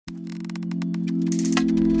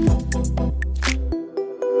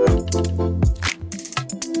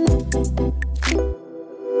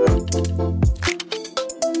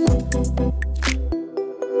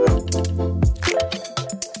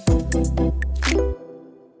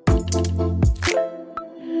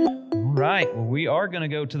right, well, we are going to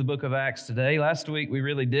go to the book of Acts today. Last week we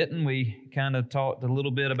really didn't. We kind of talked a little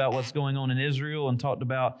bit about what's going on in Israel and talked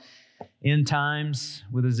about end times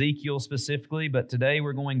with Ezekiel specifically, but today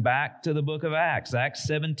we're going back to the book of Acts, Acts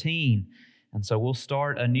 17. And so we'll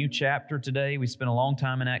start a new chapter today. We spent a long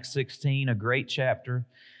time in Acts 16, a great chapter.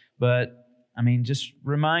 But, just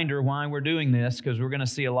reminder why we're doing this, because we're going to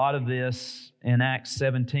see a lot of this in Acts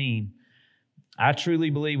 17. I truly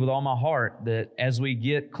believe with all my heart that as we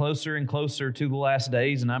get closer and closer to the last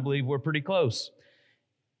days, and I believe we're pretty close,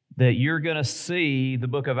 that you're going to see the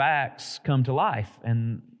book of Acts come to life.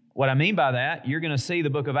 And what I mean by that, you're going to see the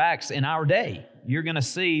book of Acts in our day. You're going to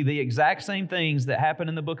see the exact same things that happened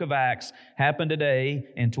in the book of Acts happen today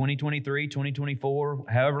in 2023, 2024,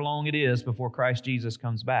 however long it is before Christ Jesus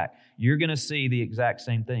comes back. You're going to see the exact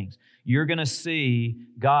same things. You're going to see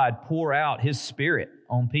God pour out His Spirit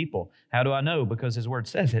on people. How do I know? Because His Word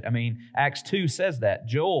says it. Acts 2 says that.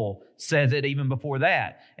 Joel says it even before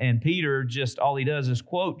that. And Peter all he does is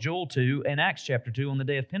quote Joel 2 and Acts chapter 2 on the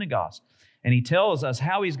day of Pentecost. And he tells us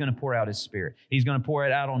how He's going to pour out His Spirit. He's going to pour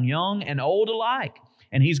it out on young and old alike.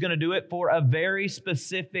 And He's going to do it for a very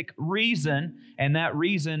specific reason. And that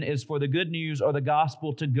reason is for the good news or the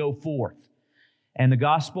gospel to go forth. And the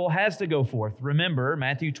gospel has to go forth. Remember,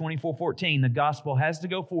 Matthew 24:14, the gospel has to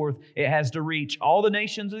go forth. It has to reach all the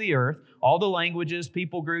nations of the earth, all the languages,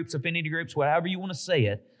 people groups, affinity groups, whatever you want to say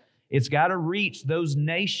it. It's got to reach those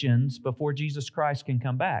nations before Jesus Christ can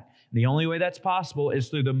come back. The only way that's possible is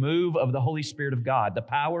through the move of the Holy Spirit of God, the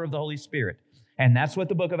power of the Holy Spirit. And that's what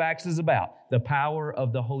the book of Acts is about, the power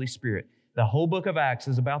of the Holy Spirit. The whole book of Acts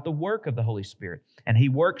is about the work of the Holy Spirit. And He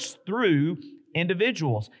works through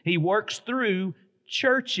individuals. He works through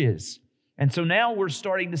churches. And so now we're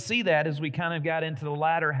starting to see that as we kind of got into the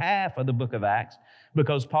latter half of the book of Acts,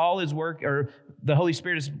 because the Holy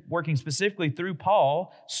Spirit is working specifically through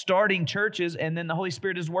Paul, starting churches, and then the Holy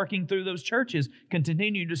Spirit is working through those churches,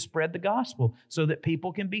 continue to spread the gospel so that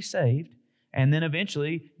people can be saved, and then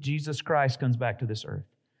eventually Jesus Christ comes back to this earth.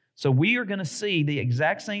 So we are going to see the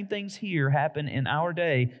exact same things here happen in our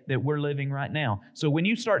day that we're living right now. So when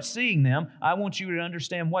you start seeing them, I want you to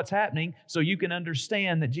understand what's happening so you can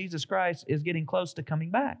understand that Jesus Christ is getting close to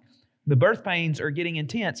coming back. The birth pains are getting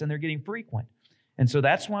intense and they're getting frequent. And so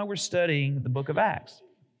that's why we're studying the book of Acts.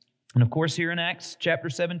 And of course, here in Acts chapter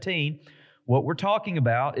 17, what we're talking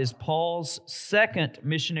about is Paul's second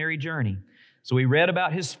missionary journey. So we read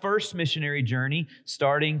about his first missionary journey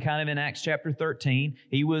starting kind of in Acts chapter 13.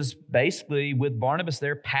 He was basically with Barnabas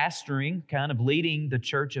there pastoring, kind of leading the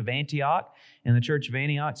church of Antioch. And the church of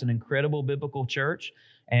Antioch is an incredible biblical church.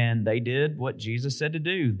 And they did what Jesus said to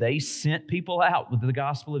do. They sent people out with the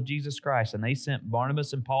gospel of Jesus Christ. And they sent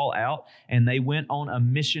Barnabas and Paul out, and they went on a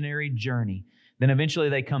missionary journey. Then eventually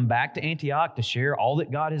they come back to Antioch to share all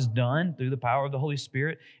that God has done through the power of the Holy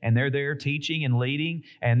Spirit. And they're there teaching and leading.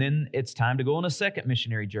 And then it's time to go on a second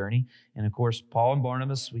missionary journey. And of course, Paul and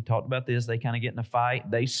Barnabas, we talked about this, they kind of get in a fight.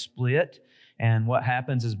 They split. And what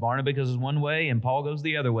happens is Barnabas goes one way and Paul goes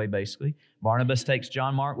the other way, basically. Barnabas takes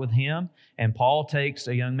John Mark with him, and Paul takes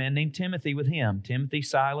a young man named Timothy with him. Timothy,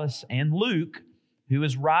 Silas, and Luke, who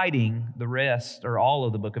is writing the rest or all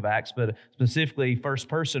of the book of Acts, but specifically first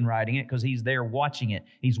person writing it because he's there watching it.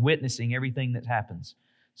 He's witnessing everything that happens.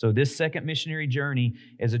 So this second missionary journey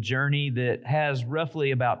is a journey that has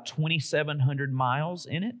roughly about 2,700 miles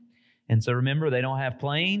in it. And so remember, they don't have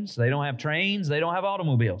planes, they don't have trains, they don't have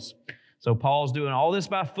automobiles. So Paul's doing all this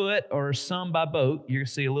by foot or some by boat. You're going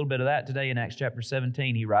to see a little bit of that today in Acts chapter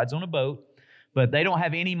 17. He rides on a boat, but they don't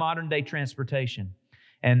have any modern day transportation.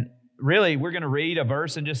 And really, we're going to read a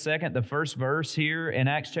verse in just a second, the first verse here in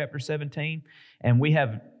Acts chapter 17. And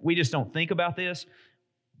we just don't think about this.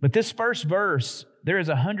 But this first verse, there is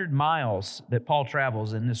 100 miles that Paul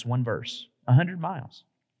travels in this one verse. 100 miles.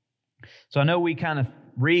 So I know we kind of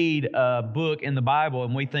read a book in the Bible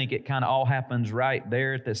and we think it kind of all happens right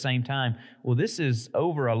there at the same time. Well, this is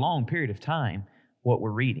over a long period of time, what we're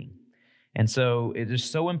reading. And so it is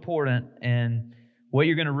so important, and what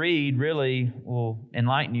you're going to read really will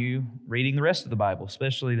enlighten you reading the rest of the Bible,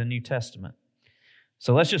 especially the New Testament.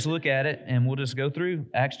 So let's just look at it, and we'll just go through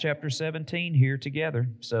Acts chapter 17 here together.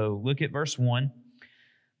 So look at verse 1.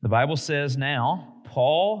 The Bible says, "Now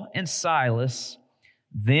Paul and Silas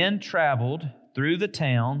then traveled through the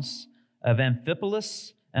towns of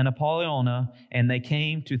Amphipolis and Apollonia, and they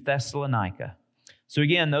came to Thessalonica." So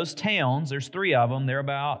again, those towns, there's 3 of them. They're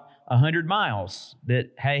about 100 miles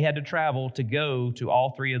that he had to travel to go to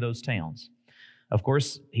all 3 of those towns. Of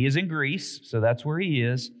course, he is in Greece, so that's where he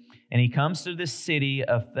is. And he comes to this city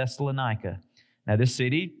of Thessalonica. Now, this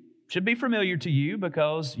city should be familiar to you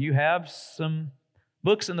because you have some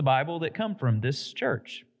books in the Bible that come from this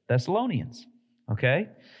church, Thessalonians. Okay?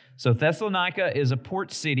 So Thessalonica is a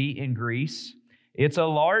port city in Greece. It's a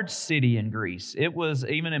large city in Greece. It was,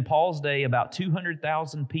 even in Paul's day, about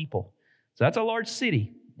 200,000 people. So that's a large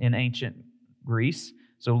city in ancient Greece.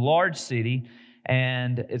 So large city,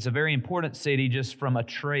 and it's a very important city just from a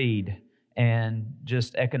trade and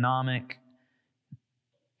just economic.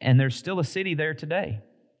 And there's still a city there today.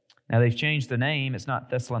 Now they've changed the name. It's not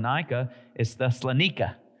Thessalonica, it's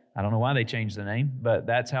Thessalonica. I don't know why they changed the name, but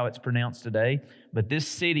that's how it's pronounced today. But this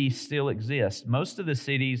city still exists. Most of the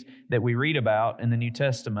cities that we read about in the New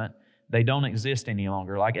Testament, they don't exist any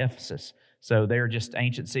longer, like Ephesus. So they're just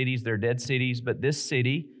ancient cities, they're dead cities, but this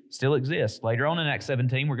city still exists. Later on in Acts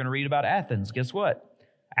 17, we're going to read about Athens. Guess what?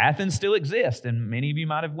 Athens still exists, and many of you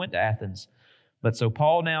might have went to Athens. But so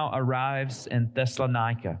Paul now arrives in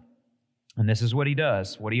Thessalonica, and this is what he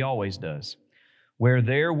does, what he always does, where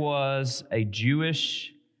there was a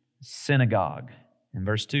Jewish synagogue. And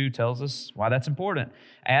verse 2 tells us why that's important.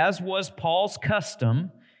 As was Paul's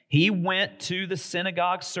custom, he went to the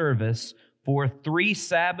synagogue service for 3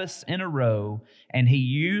 Sabbaths in a row, and he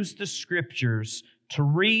used the Scriptures to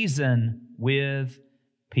reason with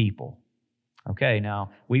people. Okay,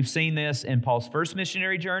 now, we've seen this in Paul's first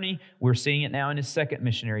missionary journey. We're seeing it now in his second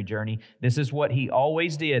missionary journey. This is what he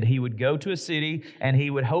always did. He would go to a city, and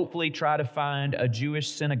he would hopefully try to find a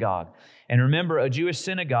Jewish synagogue. And remember, a Jewish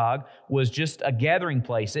synagogue was just a gathering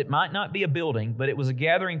place. It might not be a building, but it was a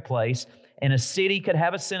gathering place, and a city could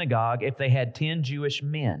have a synagogue if they had 10 Jewish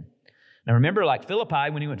men. Now remember, like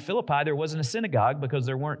Philippi, when he went to Philippi, there wasn't a synagogue because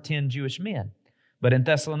there weren't 10 Jewish men. But in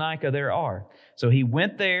Thessalonica, there are. So he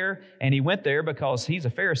went there, and he went there because he's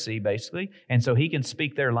a Pharisee, basically, and so he can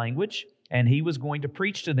speak their language, and he was going to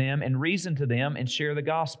preach to them and reason to them and share the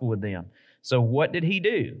gospel with them. So what did he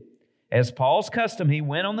do? As Paul's custom, he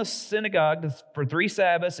went on the synagogue for 3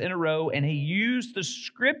 Sabbaths in a row, and he used the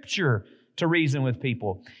Scripture to reason with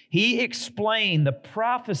people. He explained the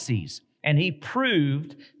prophecies, and he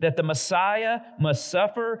proved that the Messiah must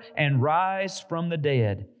suffer and rise from the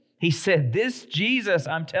dead. He said, this Jesus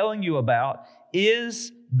I'm telling you about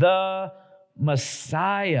is the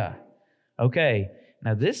Messiah. Okay,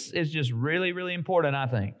 now this is just really, really important, I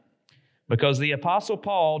think, because the Apostle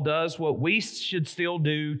Paul does what we should still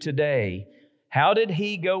do today. How did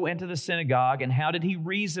he go into the synagogue, and how did he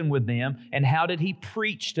reason with them, and how did he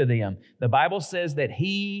preach to them? The Bible says that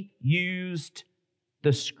he used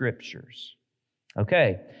the Scriptures.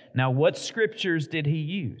 Okay, now what Scriptures did he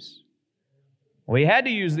use? We had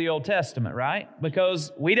to use the Old Testament, right?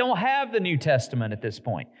 Because we don't have the New Testament at this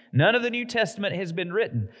point. None of the New Testament has been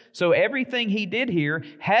written. So everything he did here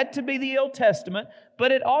had to be the Old Testament,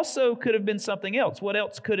 but it also could have been something else. What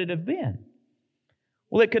else could it have been?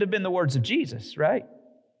 Well, it could have been the words of Jesus, right?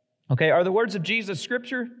 Okay, are the words of Jesus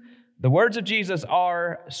Scripture? The words of Jesus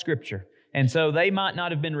are Scripture. And so they might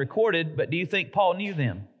not have been recorded, but do you think Paul knew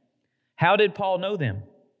them? How did Paul know them?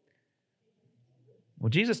 Well,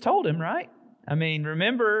 Jesus told him, right? I mean,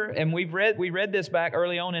 remember, and we read this back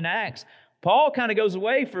early on in Acts, Paul kind of goes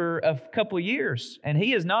away for a couple of years, and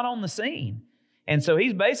he is not on the scene. And so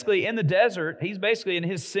he's basically in the desert. He's basically in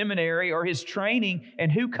his seminary or his training,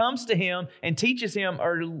 and who comes to him and teaches him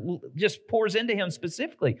or just pours into him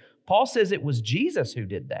specifically? Paul says it was Jesus who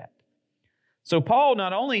did that. So Paul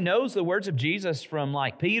not only knows the words of Jesus from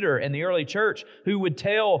like Peter and the early church who would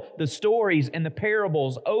tell the stories and the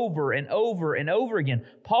parables over and over and over again.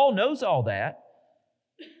 Paul knows all that,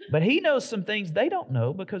 but he knows some things they don't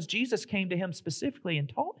know because Jesus came to him specifically and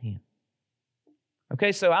taught him.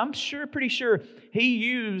 Okay, so I'm pretty sure he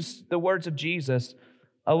used the words of Jesus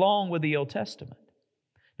along with the Old Testament.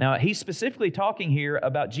 Now, he's specifically talking here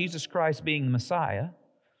about Jesus Christ being the Messiah.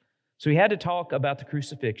 So he had to talk about the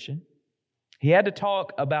crucifixion. He had to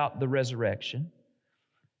talk about the resurrection.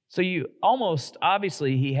 So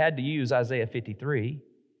obviously, he had to use Isaiah 53,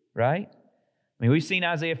 right? I mean, we've seen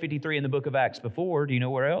Isaiah 53 in the book of Acts before. Do you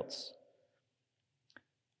know where else?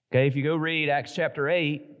 Okay, if you go read Acts chapter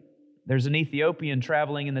 8, there's an Ethiopian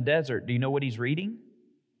traveling in the desert. Do you know what he's reading?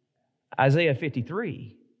 Isaiah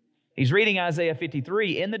 53. He's reading Isaiah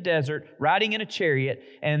 53 in the desert, riding in a chariot,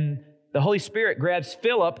 and the Holy Spirit grabs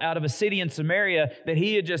Philip out of a city in Samaria that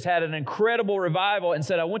he had just had an incredible revival and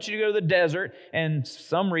said, I want you to go to the desert. And for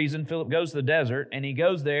some reason, Philip goes to the desert, and he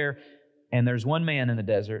goes there, and there's one man in the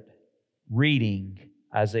desert reading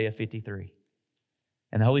Isaiah 53.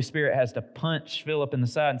 And the Holy Spirit has to punch Philip in the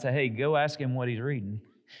side and say, hey, go ask him what he's reading.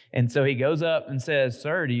 And so he goes up and says,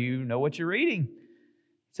 sir, do you know what you're reading?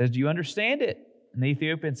 He says, do you understand it? And the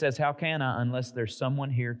Ethiopian says, how can I unless there's someone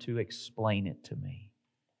here to explain it to me?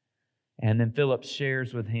 And then Philip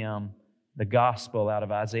shares with him the gospel out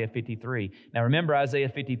of Isaiah 53. Now remember, Isaiah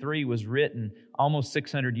 53 was written almost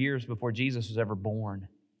 600 years before Jesus was ever born.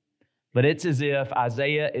 But it's as if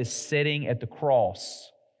Isaiah is sitting at the cross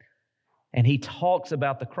and he talks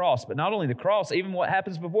about the cross. But not only the cross, even what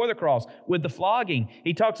happens before the cross with the flogging.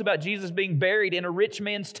 He talks about Jesus being buried in a rich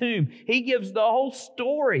man's tomb. He gives the whole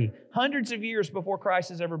story hundreds of years before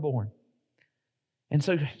Christ is ever born. And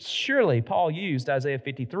so surely Paul used Isaiah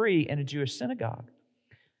 53 in a Jewish synagogue.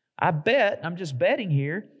 I bet, I'm just betting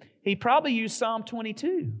here, he probably used Psalm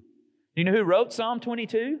 22. Do you know who wrote Psalm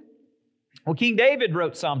 22? Well, King David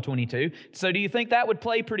wrote Psalm 22. So do you think that would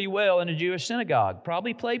play pretty well in a Jewish synagogue?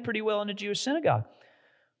 Probably play pretty well in a Jewish synagogue.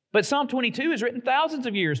 But Psalm 22 is written thousands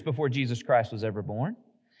of years before Jesus Christ was ever born.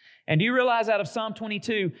 And do you realize out of Psalm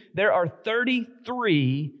 22, there are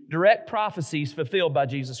 33 direct prophecies fulfilled by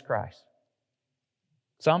Jesus Christ?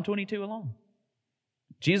 Psalm 22 alone.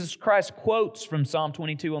 Jesus Christ quotes from Psalm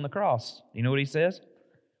 22 on the cross. You know what he says?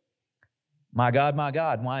 My God,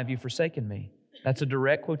 why have you forsaken me? That's a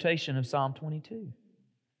direct quotation of Psalm 22.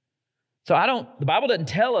 So the Bible doesn't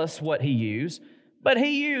tell us what he used, but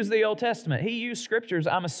he used the Old Testament. He used scriptures,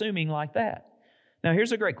 I'm assuming, like that. Now,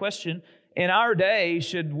 here's a great question. In our day,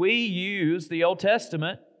 should we use the Old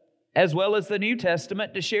Testament as well as the New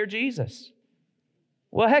Testament to share Jesus?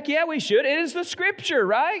 Well, heck yeah, we should. It is the Scripture,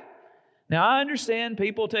 right? Now, I understand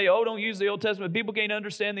people tell you, oh, don't use the Old Testament. People can't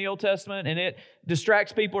understand the Old Testament, and it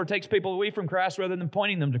distracts people or takes people away from Christ rather than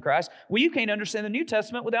pointing them to Christ. Well, you can't understand the New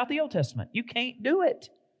Testament without the Old Testament. You can't do it.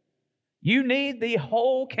 You need the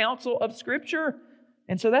whole counsel of Scripture.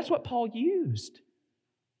 And so that's what Paul used.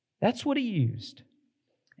 That's what he used.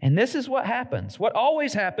 And this is what happens. What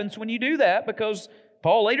always happens when you do that, because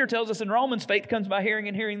Paul later tells us in Romans, faith comes by hearing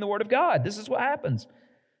and hearing the Word of God. This is what happens.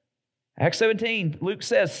 Acts 17, Luke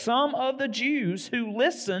says, some of the Jews who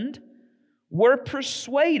listened were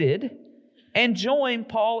persuaded and joined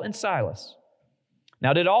Paul and Silas.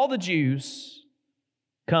 Now, did all the Jews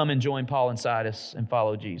come and join Paul and Silas and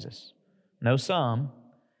follow Jesus? No, some.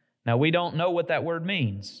 Now, we don't know what that word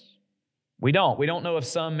means. We don't. We don't know if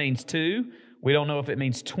some means 2. We don't know if it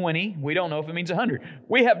means 20. We don't know if it means 100.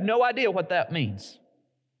 We have no idea what that means.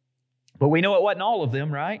 But we know it wasn't all of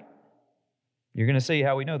them, right? You're going to see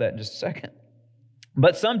how we know that in just a second.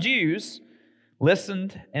 But some Jews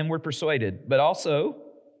listened and were persuaded. But also,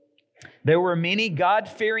 there were many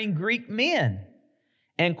God-fearing Greek men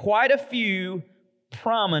and quite a few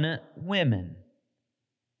prominent women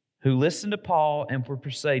who listened to Paul and were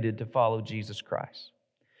persuaded to follow Jesus Christ.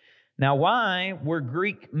 Now, why were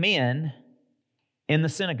Greek men in the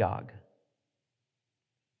synagogue?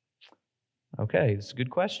 Okay, that's a good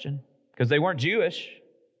question. Because they weren't Jewish,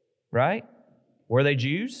 right? Were they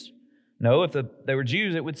Jews? No, if they were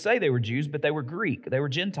Jews, it would say they were Jews, but they were Greek. They were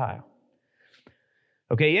Gentile.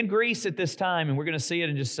 Okay, in Greece at this time, and we're going to see it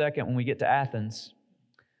in just a second when we get to Athens,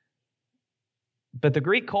 but the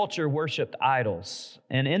Greek culture worshiped idols,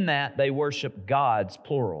 and in that they worshiped gods,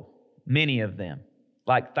 plural, many of them,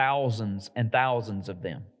 like thousands and thousands of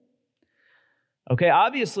them. Okay,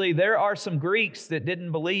 obviously there are some Greeks that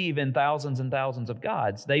didn't believe in thousands and thousands of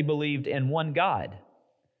gods. They believed in one God.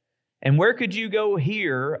 And where could you go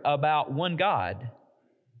hear about one God?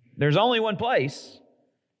 There's only one place,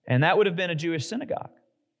 and that would have been a Jewish synagogue.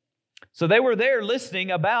 So they were there listening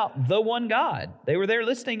about the one God. They were there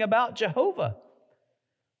listening about Jehovah.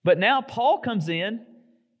 But now Paul comes in,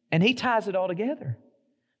 and he ties it all together.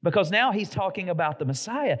 Because now he's talking about the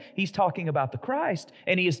Messiah. He's talking about the Christ,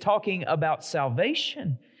 and he is talking about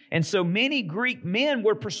salvation. And so many Greek men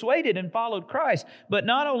were persuaded and followed Christ. But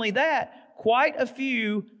not only that, quite a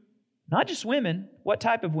few, not just women. What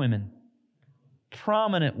type of women?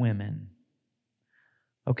 Prominent women.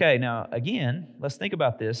 Okay, now again, let's think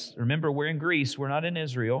about this. Remember, we're in Greece. We're not in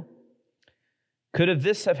Israel. Could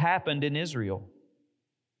this have happened in Israel?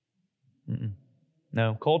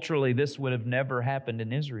 No, culturally, this would have never happened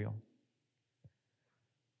in Israel.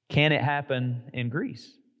 Can it happen in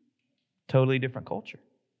Greece? Totally different culture.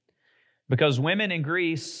 Because women in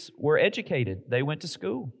Greece were educated. They went to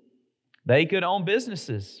school. They could own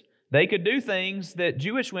businesses. They could do things that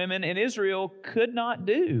Jewish women in Israel could not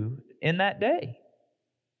do in that day.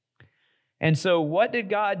 And so what did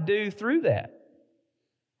God do through that?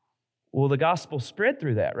 Well, the gospel spread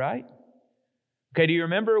through that, right? Okay, do you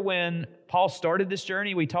remember when Paul started this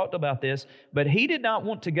journey? We talked about this, but he did not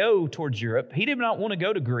want to go towards Europe. He did not want to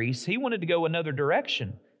go to Greece. He wanted to go another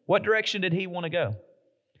direction. What direction did he want to go?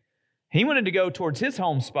 He wanted to go towards his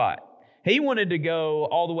home spot. He wanted to go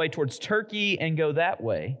all the way towards Turkey and go that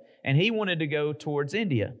way. And he wanted to go towards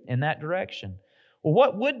India in that direction. Well,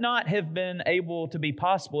 what would not have been able to be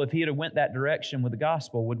possible if he had went that direction with the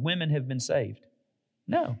gospel? Would women have been saved?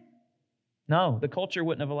 No. No, the culture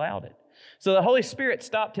wouldn't have allowed it. So the Holy Spirit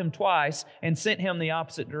stopped him twice and sent him the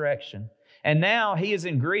opposite direction. And now he is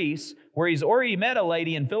in Greece, where he's already met a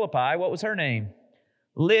lady in Philippi. What was her name?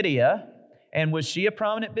 Lydia. And was she a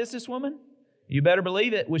prominent businesswoman? You better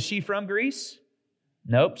believe it. Was she from Greece?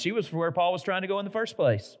 Nope, she was where Paul was trying to go in the first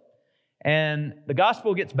place. And the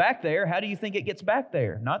gospel gets back there. How do you think it gets back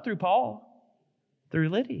there? Not through Paul, through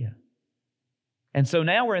Lydia. And so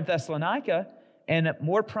now we're in Thessalonica, and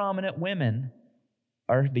more prominent women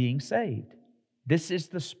are being saved. This is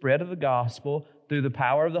the spread of the gospel through the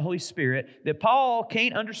power of the Holy Spirit that Paul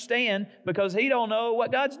can't understand because he don't know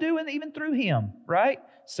what God's doing even through him, right?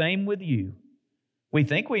 Same with you. We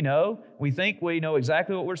think we know. We think we know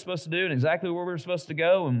exactly what we're supposed to do and exactly where we're supposed to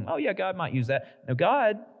go. And, oh yeah, God might use that. No,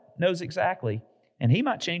 God knows exactly. And He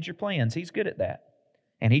might change your plans. He's good at that.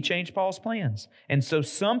 And He changed Paul's plans. And so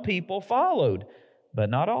some people followed, but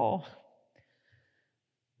not all.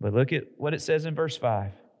 But look at what it says in verse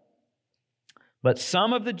 5. But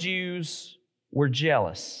some of the Jews were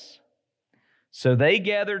jealous. So they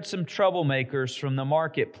gathered some troublemakers from the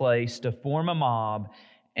marketplace to form a mob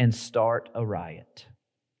and start a riot.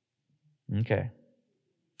 Okay.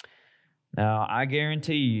 Now, I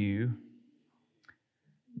guarantee you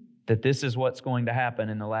that this is what's going to happen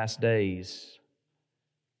in the last days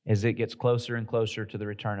as it gets closer and closer to the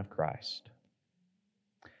return of Christ.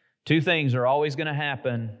 Two things are always going to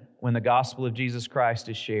happen when the gospel of Jesus Christ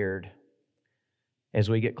is shared as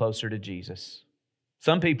we get closer to Jesus.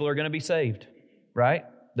 Some people are going to be saved, right?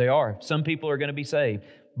 They are. Some people are going to be saved.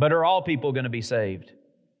 But are all people going to be saved?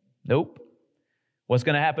 Nope. What's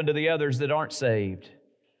going to happen to the others that aren't saved?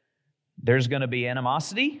 There's going to be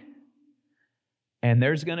animosity, and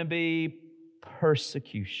there's going to be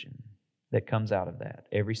persecution that comes out of that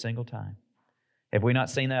every single time. Have we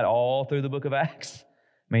not seen that all through the book of Acts?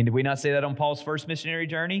 I mean, did we not see that on Paul's first missionary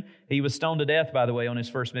journey? He was stoned to death, by the way, on his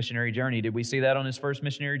first missionary journey. Did we see that on his first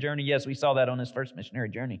missionary journey? Yes, we saw that on his first missionary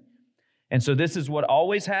journey. And so this is what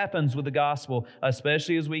always happens with the gospel,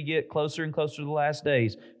 especially as we get closer and closer to the last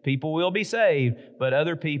days. People will be saved, but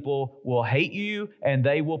other people will hate you, and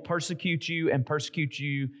they will persecute you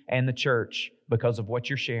and the church because of what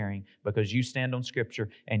you're sharing, because you stand on Scripture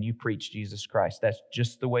and you preach Jesus Christ. That's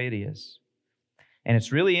just the way it is. And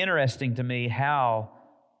it's really interesting to me how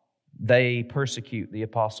they persecute the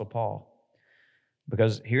Apostle Paul.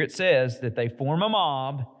 Because here it says that they form a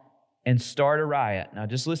mob and start a riot. Now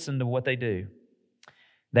just listen to what they do.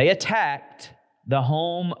 They attacked the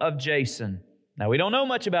home of Jason. Now we don't know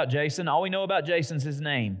much about Jason. All we know about Jason is his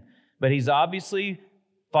name. But he's obviously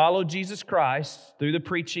followed Jesus Christ through the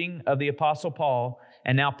preaching of the Apostle Paul.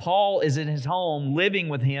 And now Paul is in his home living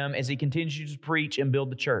with him as he continues to preach and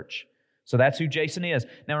build the church. So that's who Jason is.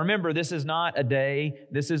 Now remember, this is not a day.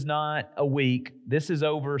 This is not a week. This is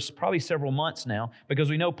over probably several months now, because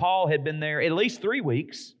we know Paul had been there at least 3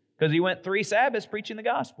 weeks, because he went 3 Sabbaths preaching the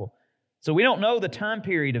gospel. So we don't know the time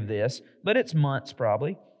period of this, but it's months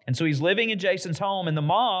probably. And so he's living in Jason's home, and the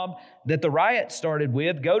mob that the riot started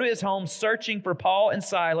with go to his home searching for Paul and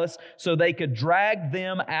Silas so they could drag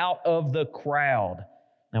them out of the crowd.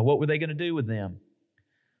 Now what were they going to do with them?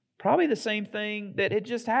 Probably the same thing that had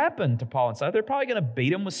just happened to Paul and Silas. They're probably going to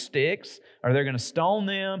beat them with sticks, or they're going to stone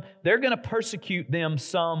them. They're going to persecute them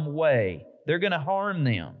some way. They're going to harm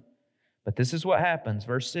them. But this is what happens,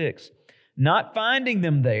 verse 6. Not finding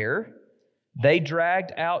them there, they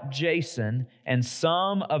dragged out Jason and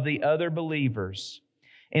some of the other believers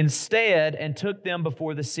instead and took them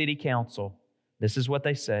before the city council. This is what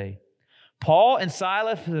they say. Paul and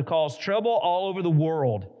Silas have caused trouble all over the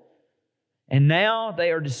world, and now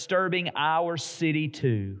they are disturbing our city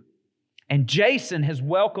too. And Jason has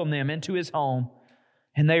welcomed them into his home,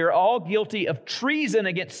 and they are all guilty of treason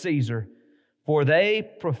against Caesar, for they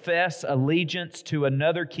profess allegiance to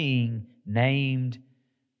another king named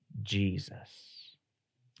Jesus.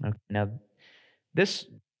 Okay, now, this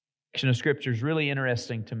section of Scripture is really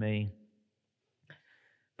interesting to me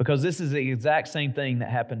because this is the exact same thing that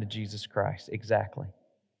happened to Jesus Christ. Exactly.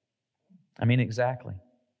 I mean, exactly.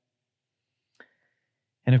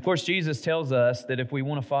 And of course, Jesus tells us that if we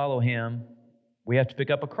want to follow Him, we have to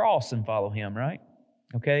pick up a cross and follow Him, right?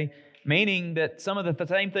 Okay? Meaning that some of the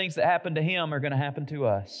same things that happened to Him are going to happen to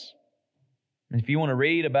us. And if you want to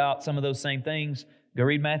read about some of those same things, go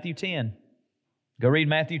read Matthew 10. Go read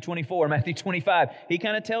Matthew 24, Matthew 25. He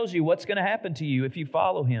kind of tells you what's going to happen to you if you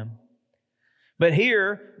follow Him. But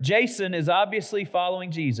here, Jason is obviously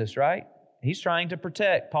following Jesus, right? He's trying to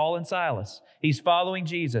protect Paul and Silas. He's following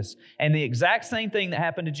Jesus. And the exact same thing that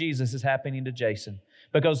happened to Jesus is happening to Jason.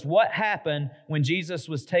 Because what happened when Jesus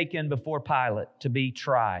was taken before Pilate to be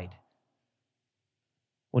tried?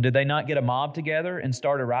 Well, did they not get a mob together and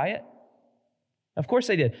start a riot? Of course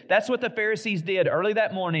they did. That's what the Pharisees did early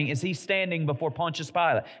that morning as he's standing before Pontius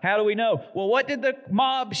Pilate. How do we know? Well, what did the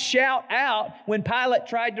mob shout out when Pilate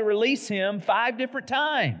tried to release him 5 different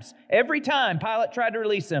times? Every time Pilate tried to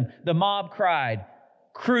release him, the mob cried,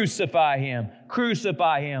 "Crucify him,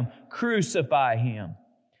 crucify him, crucify him."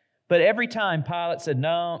 But every time Pilate said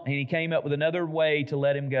no, and he came up with another way to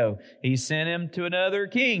let him go. He sent him to another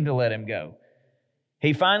king to let him go.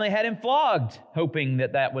 He finally had him flogged, hoping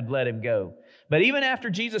that that would let him go. But even after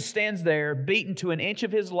Jesus stands there, beaten to an inch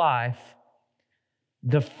of his life,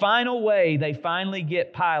 the final way they finally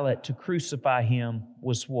get Pilate to crucify him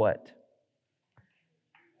was what?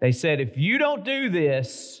 They said, if you don't do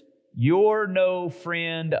this, you're no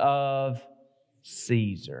friend of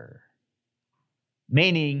Caesar.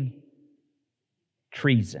 Meaning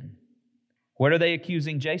treason. What are they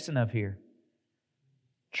accusing Jason of here?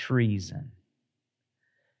 Treason.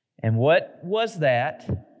 And what was that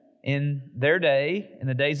in their day, in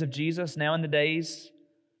the days of Jesus, now in the days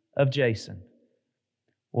of Jason?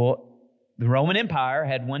 Well, the Roman Empire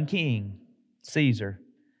had one king, Caesar.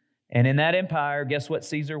 And in that empire, guess what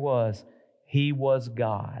Caesar was? He was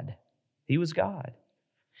God. He was God.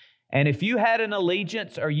 And if you had an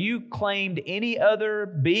allegiance or you claimed any other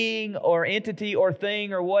being or entity or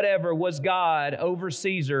thing or whatever was God over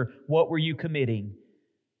Caesar, what were you committing?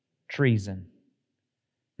 Treason.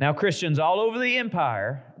 Now, Christians all over the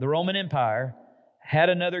empire, the Roman Empire, had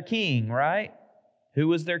another king, right? Who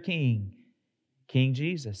was their king? King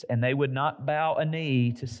Jesus. And they would not bow a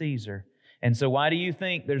knee to Caesar. And so why do you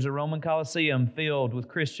think there's a Roman Colosseum filled with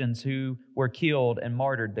Christians who were killed and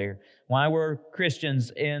martyred there? Why were Christians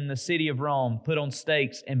in the city of Rome put on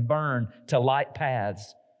stakes and burned to light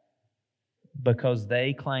paths? Because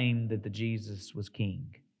they claimed that the Jesus was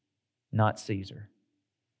king, not Caesar.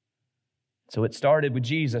 So it started with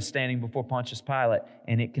Jesus standing before Pontius Pilate,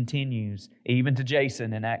 and it continues even to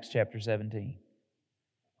Jason in Acts chapter 17.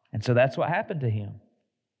 And so that's what happened to him.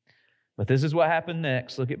 But this is what happened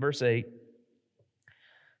next. Look at verse 8.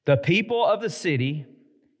 The people of the city,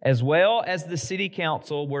 as well as the city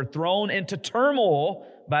council, were thrown into turmoil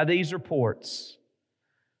by these reports.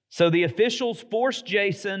 So the officials forced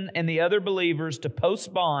Jason and the other believers to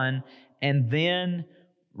post bond and then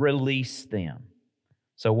release them.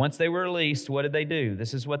 So once they were released, what did they do?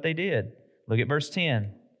 This is what they did. Look at verse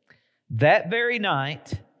 10. That very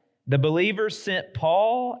night, the believers sent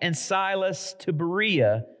Paul and Silas to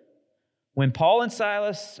Berea. When Paul and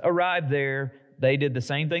Silas arrived there, they did the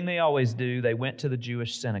same thing they always do. They went to the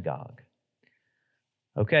Jewish synagogue.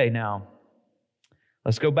 Okay, now,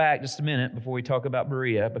 let's go back just a minute before we talk about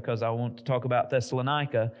Berea, because I want to talk about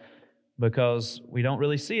Thessalonica, because we don't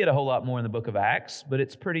really see it a whole lot more in the book of Acts, but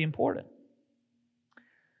it's pretty important.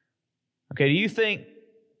 Okay, do you think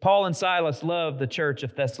Paul and Silas loved the church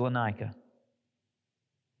of Thessalonica?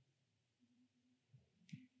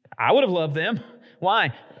 I would have loved them.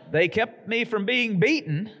 Why? They kept me from being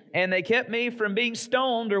beaten, and they kept me from being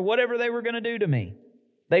stoned or whatever they were going to do to me.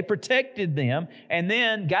 They protected them and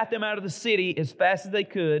then got them out of the city as fast as they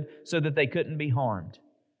could so that they couldn't be harmed.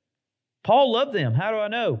 Paul loved them. How do I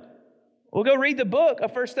know? Well, go read the book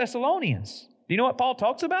of 1 Thessalonians. Do you know what Paul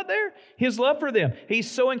talks about there? His love for them. He's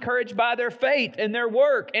so encouraged by their faith and their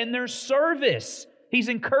work and their service. He's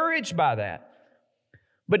encouraged by that.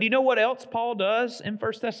 But do you know what else Paul does in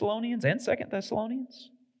 1 Thessalonians and 2 Thessalonians?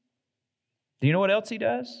 Do you know what else he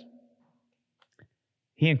does?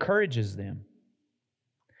 He encourages them.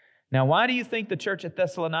 Now, why do you think the church at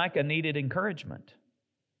Thessalonica needed encouragement?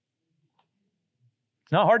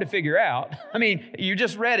 It's not hard to figure out. I mean, you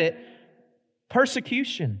just read it.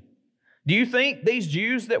 Persecution. Do you think these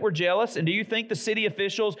Jews that were jealous, and do you think the city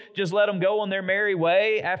officials just let them go on their merry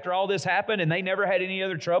way after all this happened and they never had any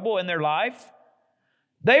other trouble in their life?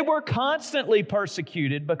 They were constantly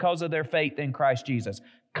persecuted because of their faith in Christ Jesus.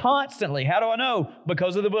 Constantly. How do I know?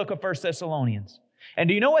 Because of the book of 1 Thessalonians. And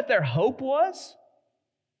do you know what their hope was?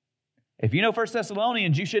 If you know 1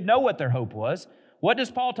 Thessalonians, you should know what their hope was. What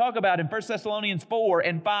does Paul talk about in 1 Thessalonians 4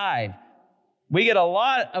 and 5? We get a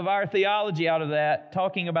lot of our theology out of that,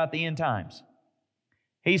 talking about the end times.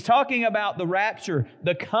 He's talking about the rapture,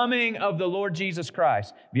 the coming of the Lord Jesus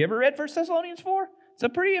Christ. Have you ever read 1 Thessalonians 4? It's a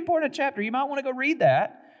pretty important chapter. You might want to go read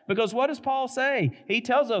that, because what does Paul say? He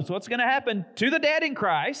tells us what's going to happen to the dead in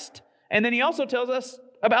Christ, and then he also tells us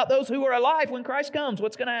about those who are alive when Christ comes,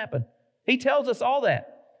 what's going to happen. He tells us all that.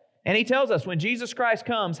 And he tells us when Jesus Christ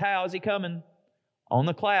comes, how is he coming? On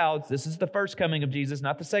the clouds. This is the first coming of Jesus,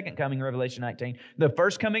 not the second coming in Revelation 19. The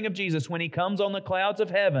first coming of Jesus, when he comes on the clouds of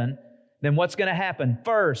heaven, then what's going to happen?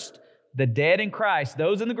 First, the dead in Christ,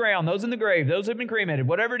 those in the ground, those in the grave, those who have been cremated,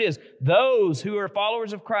 whatever it is, those who are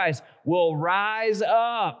followers of Christ will rise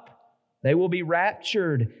up. They will be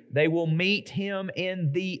raptured. They will meet Him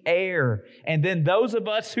in the air. And then those of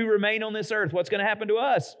us who remain on this earth, what's going to happen to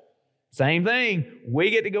us? Same thing.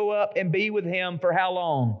 We get to go up and be with Him for how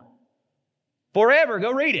long? Forever.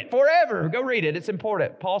 Go read it. Forever. Go read it. It's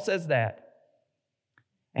important. Paul says that.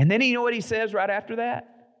 And then you know what he says right after that?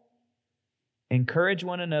 Encourage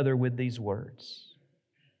one another with these words.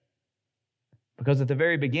 Because at the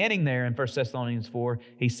very beginning there in 1 Thessalonians 4,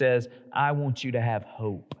 he says, I want you to have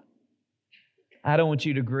hope. I don't want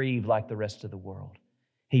you to grieve like the rest of the world.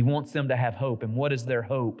 He wants them to have hope. And what is their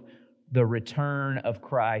hope? The return of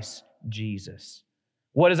Christ Jesus.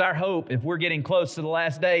 What is our hope if we're getting close to the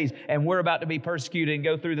last days and we're about to be persecuted and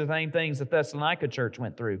go through the same things the Thessalonica church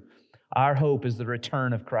went through? Our hope is the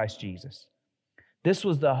return of Christ Jesus. This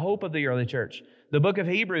was the hope of the early church. The book of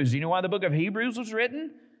Hebrews, you know why the book of Hebrews was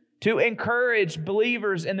written? To encourage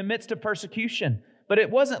believers in the midst of persecution. But it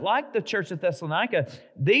wasn't like the church of Thessalonica.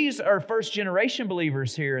 These are first generation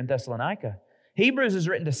believers here in Thessalonica. Hebrews is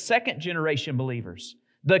written to second generation believers,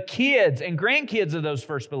 the kids and grandkids of those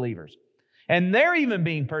first believers. And they're even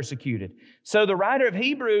being persecuted. So the writer of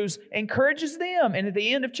Hebrews encourages them. And at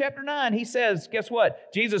the end of chapter 9, he says, guess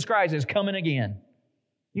what? Jesus Christ is coming again.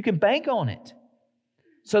 You can bank on it.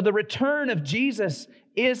 So the return of Jesus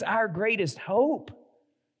is our greatest hope.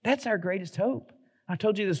 That's our greatest hope. I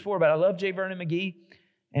told you this before, but I love J. Vernon McGee.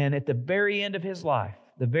 And at the very end of his life,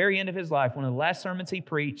 one of the last sermons he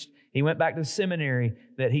preached, he went back to the seminary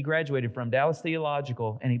that he graduated from, Dallas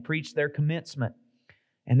Theological, and he preached their commencement.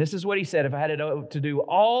 And this is what he said, if I had it to do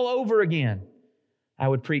all over again, I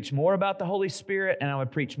would preach more about the Holy Spirit and I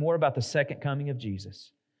would preach more about the second coming of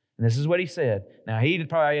Jesus. And this is what he said. Now, he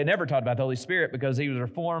probably had never taught about the Holy Spirit because he was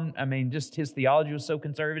Reformed. Just his theology was so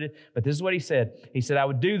conservative. But this is what he said. He said, I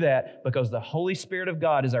would do that because the Holy Spirit of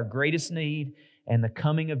God is our greatest need and the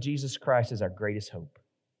coming of Jesus Christ is our greatest hope.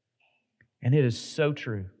 And it is so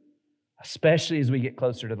true, especially as we get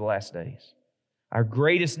closer to the last days. Our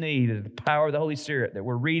greatest need is the power of the Holy Spirit that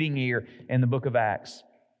we're reading here in the book of Acts.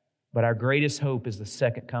 But our greatest hope is the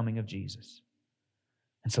second coming of Jesus.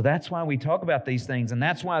 And so that's why we talk about these things, and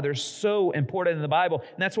that's why they're so important in the Bible,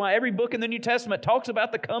 and that's why every book in the New Testament talks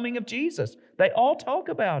about the coming of Jesus. They all talk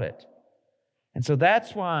about it. And so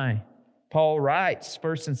that's why Paul writes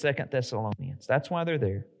 1st and 2nd Thessalonians. That's why they're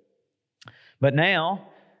there. But now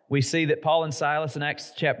we see that Paul and Silas in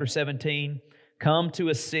Acts chapter 17 come to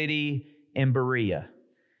a city in Berea.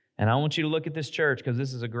 And I want you to look at this church because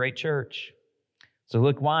this is a great church. So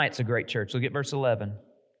look why it's a great church. Look at verse 11.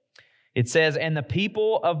 It says, and the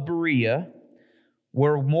people of Berea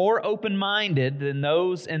were more open-minded than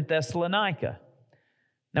those in Thessalonica.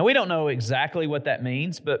 Now, we don't know exactly what that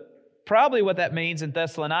means, but probably what that means in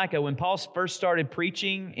Thessalonica, when Paul first started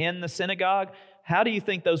preaching in the synagogue, how do you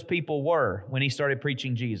think those people were when he started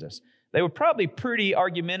preaching Jesus? They were probably pretty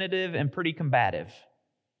argumentative and pretty combative.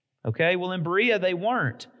 Okay, well, in Berea, they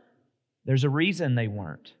weren't. There's a reason they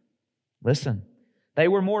weren't. Listen, they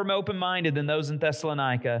were more open-minded than those in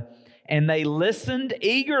Thessalonica, and they listened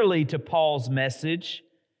eagerly to Paul's message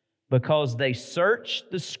because they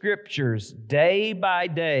searched the Scriptures day by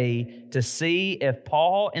day to see if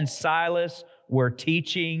Paul and Silas were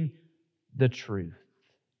teaching the truth.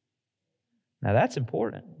 Now, that's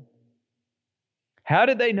important. How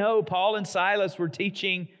did they know Paul and Silas were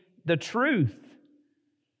teaching the truth?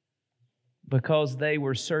 Because they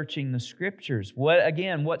were searching the Scriptures.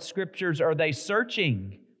 What Scriptures are they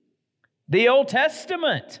searching? The Old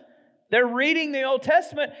Testament. They're reading the Old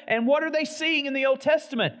Testament, and what are they seeing in the Old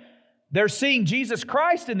Testament? They're seeing Jesus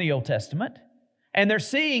Christ in the Old Testament, and they're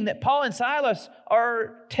seeing that Paul and Silas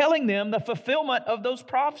are telling them the fulfillment of those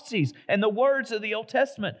prophecies and the words of the Old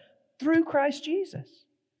Testament through Christ Jesus.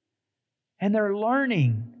 And they're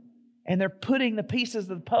learning, and they're putting the pieces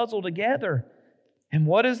of the puzzle together. And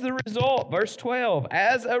what is the result? Verse 12,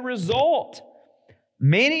 as a result,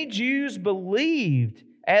 many Jews believed,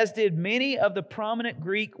 as did many of the prominent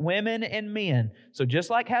Greek women and men. So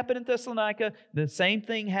just like happened in Thessalonica, the same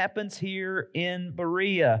thing happens here in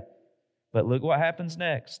Berea. But look what happens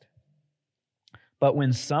next. But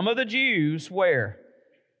when some of the Jews, where?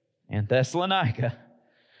 In Thessalonica,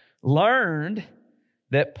 learned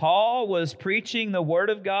that Paul was preaching the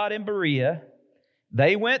Word of God in Berea,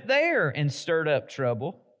 they went there and stirred up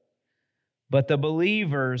trouble. But the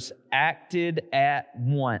believers acted at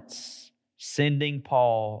once, sending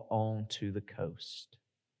Paul on to the coast.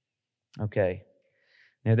 Okay.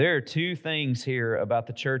 Now, there are two things here about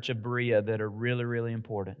the church of Berea that are really, really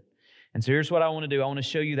important. And so here's what I want to do. I want to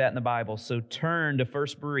show you that in the Bible. So turn to 1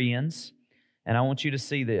 Bereans, and I want you to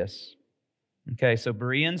see this. Okay, so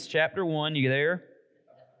Bereans chapter 1, you there?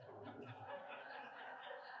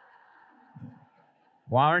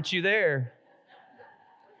 Why aren't you there?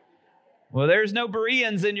 Well, there's no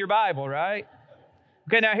Bereans in your Bible, right?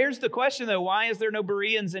 Okay, now here's the question, though. Why is there no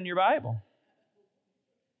Bereans in your Bible?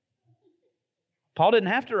 Paul didn't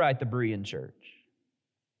have to write the Berean church.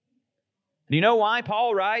 Do you know why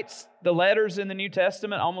Paul writes the letters in the New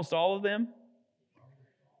Testament, almost all of them?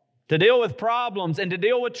 To deal with problems and to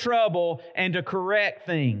deal with trouble and to correct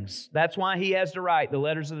things. That's why he has to write the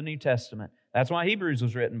letters of the New Testament. That's why Hebrews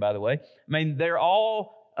was written, by the way. I mean, they're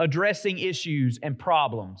all addressing issues and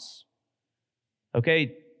problems.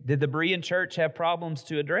 Okay, did the Berean church have problems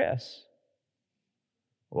to address?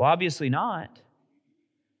 Well, obviously not.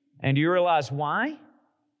 And do you realize why?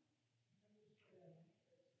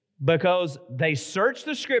 Because they searched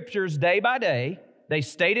the Scriptures day by day. They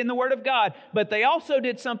stayed in the Word of God, but they also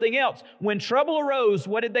did something else. When trouble arose,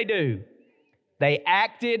 what did they do? They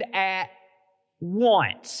acted at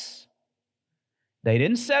once. They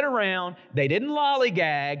didn't sit around. They didn't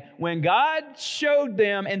lollygag. When God showed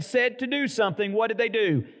them and said to do something, what did they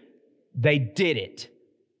do? They did it.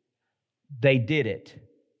 They did it.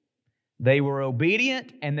 They were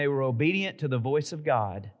obedient, and they were obedient to the voice of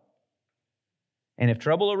God. And if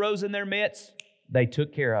trouble arose in their midst, they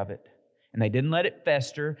took care of it. And they didn't let it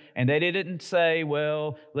fester, and they didn't say,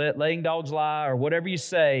 well, let laying dogs lie, or whatever you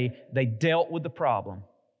say. They dealt with the problem.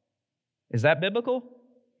 Is that biblical?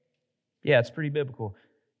 Yeah, it's pretty biblical.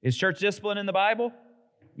 Is church discipline in the Bible?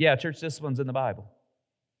 Yeah, church discipline's in the Bible.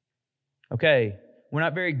 Okay, we're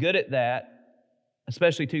not very good at that,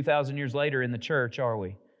 especially 2,000 years later in the church, are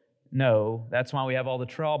we? No, that's why we have all the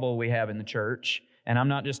trouble we have in the church. And I'm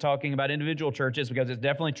not just talking about individual churches, because it's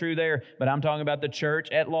definitely true there, but I'm talking about the church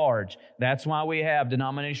at large. That's why we have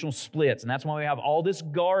denominational splits, and that's why we have all this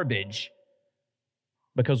garbage,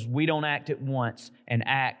 because we don't act at once and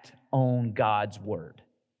act on God's Word.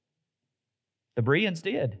 The Bereans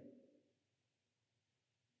did.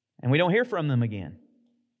 And we don't hear from them again.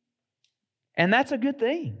 And that's a good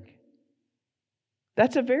thing.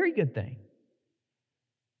 That's a very good thing.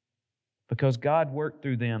 Because God worked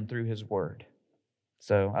through them through His Word.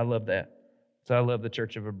 So I love that. So I love the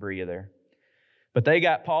church of Berea there. But they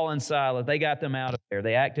got Paul and Silas. They got them out of there.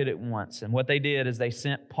 They acted at once. And what they did is they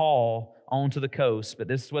sent Paul onto the coast. But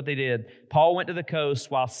this is what they did. Paul went to the coast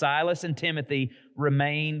while Silas and Timothy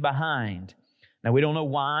remained behind. Now, we don't know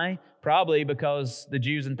why. Probably because the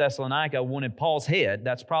Jews in Thessalonica wanted Paul's head.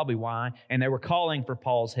 That's probably why. And they were calling for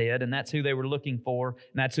Paul's head. And that's who they were looking for.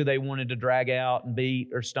 And that's who they wanted to drag out and beat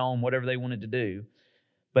or stone, whatever they wanted to do.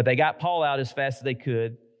 But they got Paul out as fast as they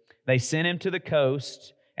could. They sent him to the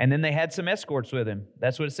coast. And then they had some escorts with him.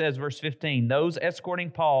 That's what it says, verse 15. Those escorting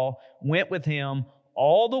Paul went with him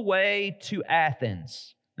all the way to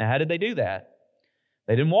Athens. Now, how did they do that?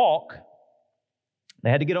 They didn't walk. They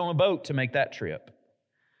had to get on a boat to make that trip.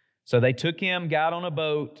 So they took him, got on a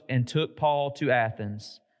boat, and took Paul to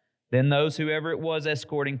Athens. Then those, whoever it was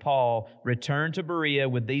escorting Paul, returned to Berea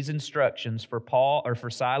with these instructions for Paul, or for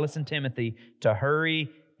Silas and Timothy, to hurry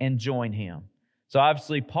and join him. So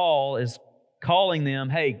obviously Paul is calling them,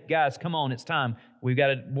 hey, guys, come on, it's time. We've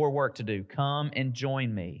got more work to do. Come and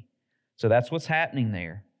join me. So that's what's happening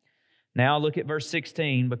there. Now look at verse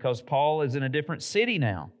 16, because Paul is in a different city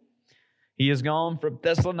now. He has gone from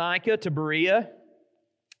Thessalonica to Berea.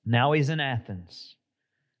 Now he's in Athens.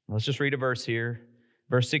 Let's just read a verse here.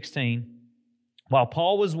 Verse 16. While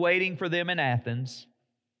Paul was waiting for them in Athens,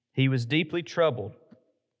 he was deeply troubled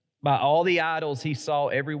by all the idols he saw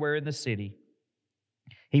everywhere in the city.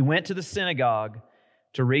 He went to the synagogue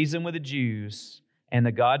to reason with the Jews and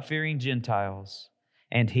the God-fearing Gentiles,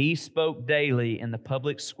 and he spoke daily in the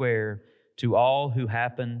public square to all who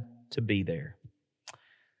happened to be there.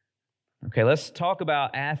 Okay, let's talk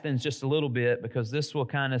about Athens just a little bit, because this will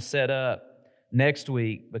kind of set up next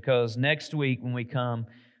week. Because next week when we come,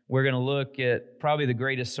 we're going to look at probably the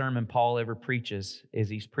greatest sermon Paul ever preaches, is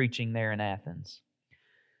he's preaching there in Athens.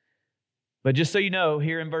 But just so you know,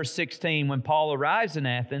 here in verse 16, when Paul arrives in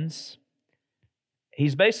Athens,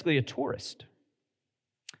 he's basically a tourist.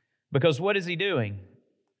 Because what is he doing?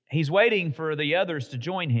 He's waiting for the others to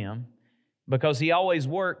join him, because he always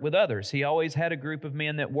worked with others. He always had a group of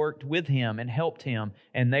men that worked with him and helped him,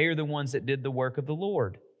 and they are the ones that did the work of the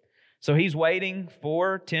Lord. So he's waiting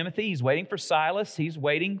for Timothy, he's waiting for Silas, he's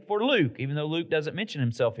waiting for Luke, even though Luke doesn't mention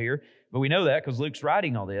himself here. but we know that because Luke's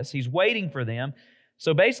writing all this. He's waiting for them.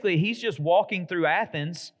 So basically, he's just walking through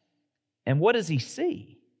Athens, and what does he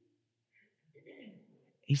see?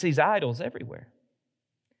 He sees idols everywhere.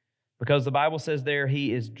 Because the Bible says there,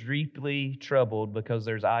 he is deeply troubled because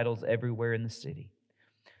there's idols everywhere in the city.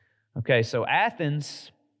 Okay, so Athens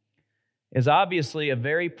is obviously a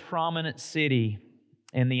very prominent city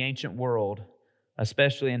in the ancient world,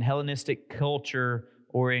 especially in Hellenistic culture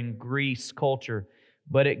or in Greece culture.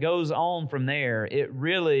 But it goes on from there. It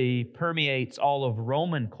really permeates all of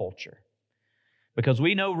Roman culture. Because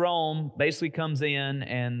we know Rome basically comes in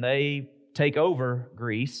and they take over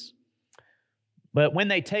Greece. But when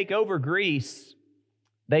they take over Greece,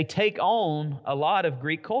 they take on a lot of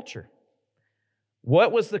Greek culture.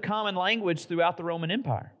 What was the common language throughout the Roman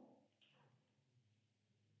Empire?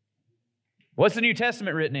 What's the New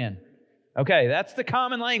Testament written in? Okay, that's the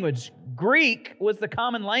common language. Greek was the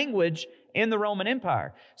common language in the Roman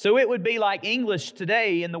Empire. So it would be like English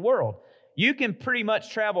today in the world. You can pretty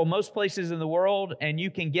much travel most places in the world and you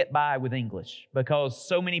can get by with English because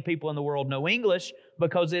so many people in the world know English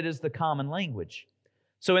because it is the common language.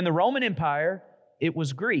 So in the Roman Empire, it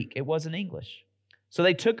was Greek. It wasn't English. So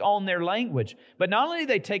they took on their language. But not only did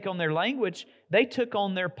they take on their language, they took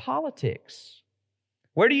on their politics.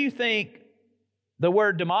 Where do you think the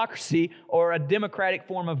word democracy or a democratic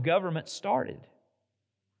form of government started?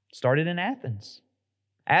 It started in Athens.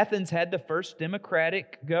 Athens had the first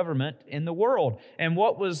democratic government in the world. And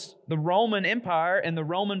what was the Roman Empire and the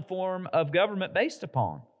Roman form of government based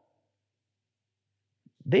upon?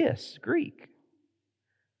 This, Greek.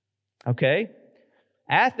 Okay?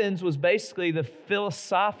 Athens was basically the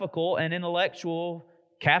philosophical and intellectual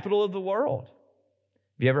capital of the world.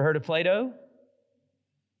 Have you ever heard of Plato?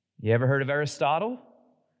 You ever heard of Aristotle?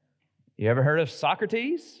 You ever heard of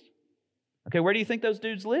Socrates? Okay, where do you think those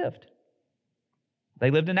dudes lived? They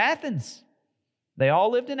lived in Athens. They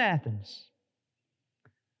all lived in Athens.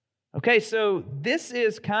 Okay, so this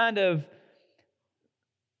is kind of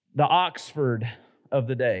the Oxford of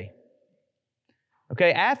the day.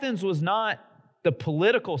 Okay, Athens was not the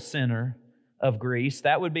political center of Greece.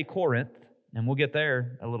 That would be Corinth, and we'll get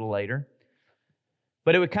there a little later.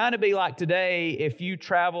 But it would kind of be like today if you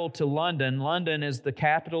travel to London. London is the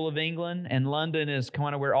capital of England, and London is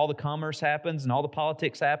kind of where all the commerce happens and all the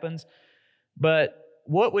politics happens. But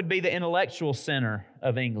what would be the intellectual center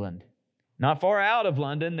of England? Not far out of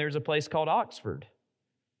London, there's a place called Oxford.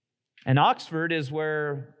 And Oxford is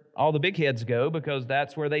where all the big heads go because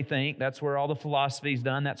that's where they think, that's where all the philosophy is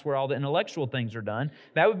done, that's where all the intellectual things are done.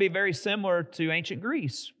 That would be very similar to ancient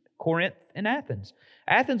Greece, Corinth and Athens.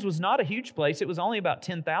 Athens was not a huge place. It was only about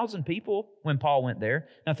 10,000 people when Paul went there.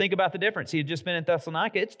 Now think about the difference. He had just been in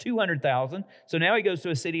Thessalonica. It's 200,000. So now he goes to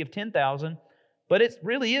a city of 10,000. But it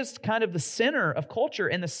really is kind of the center of culture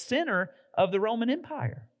and the center of the Roman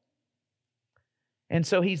Empire. And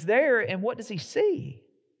so he's there, and what does he see?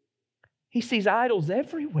 He sees idols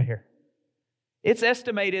everywhere. It's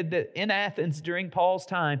estimated that in Athens during Paul's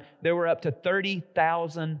time, there were up to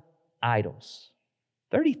 30,000 idols.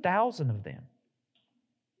 30,000 of them.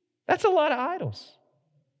 That's a lot of idols.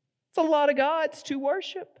 It's a lot of gods to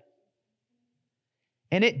worship.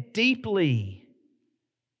 And it deeply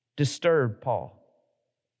disturbed Paul.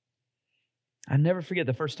 I never forget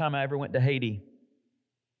the first time I ever went to Haiti.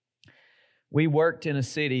 We worked in a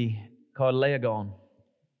city called Leogone.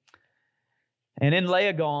 And in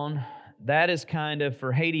Leogone, that is kind of,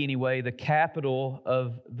 for Haiti anyway, the capital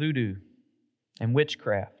of voodoo and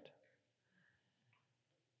witchcraft.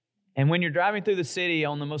 And when you're driving through the city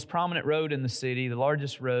on the most prominent road in the city, the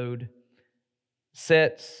largest road,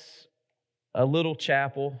 sits a little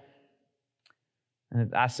chapel.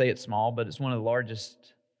 And I say it's small, but it's one of the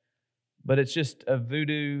largest. But it's just a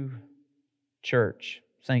voodoo church,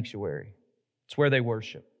 sanctuary. It's where they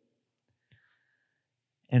worship.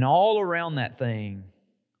 And all around that thing,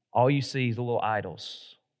 all you see is little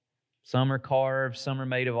idols. Some are carved, some are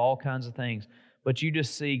made of all kinds of things. But you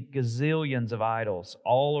just see gazillions of idols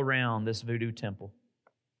all around this voodoo temple.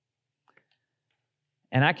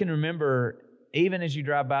 And I can remember, even as you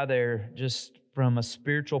drive by there, just from a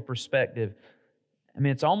spiritual perspective, I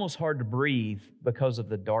mean, it's almost hard to breathe because of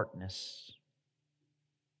the darkness.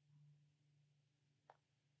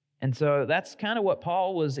 And so that's kind of what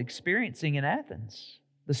Paul was experiencing in Athens.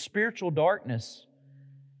 The spiritual darkness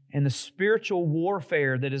and the spiritual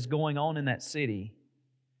warfare that is going on in that city.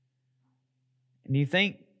 And you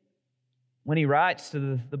think when he writes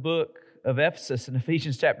to the book of Ephesus in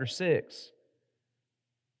Ephesians chapter 6,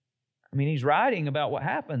 I mean, he's writing about what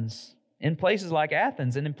happens in places like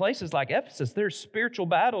Athens and in places like Ephesus. There's spiritual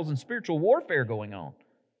battles and spiritual warfare going on.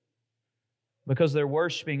 because they're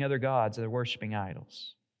worshiping other gods, they're worshiping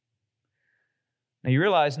idols. Now you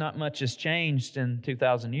realize not much has changed in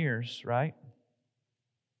 2,000 years, right?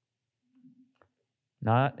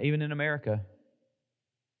 Not even in America.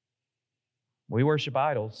 We worship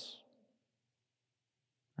idols.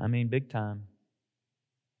 I mean, big time.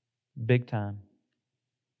 Big time.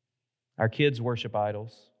 Our kids worship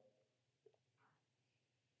idols.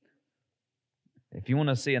 If you want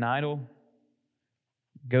to see an idol,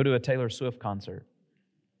 go to a Taylor Swift concert.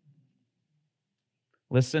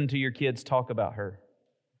 Listen to your kids talk about her.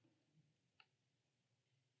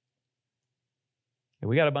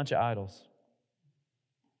 We got a bunch of idols.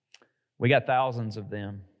 We got thousands of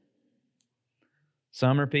them.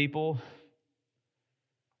 Some are people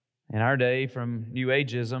in our day from New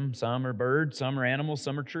Ageism. Some are birds, some are animals,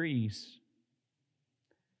 some are trees.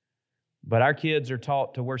 But our kids are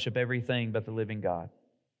taught to worship everything but the living God.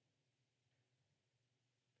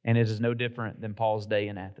 And it is no different than Paul's day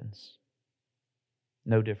in Athens.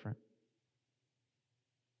 No different.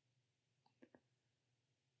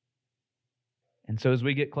 And so as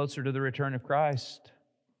we get closer to the return of Christ,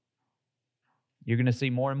 you're going to see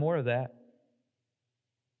more and more of that.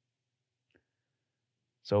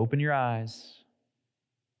 So open your eyes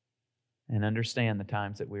and understand the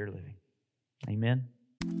times that we're living. Amen.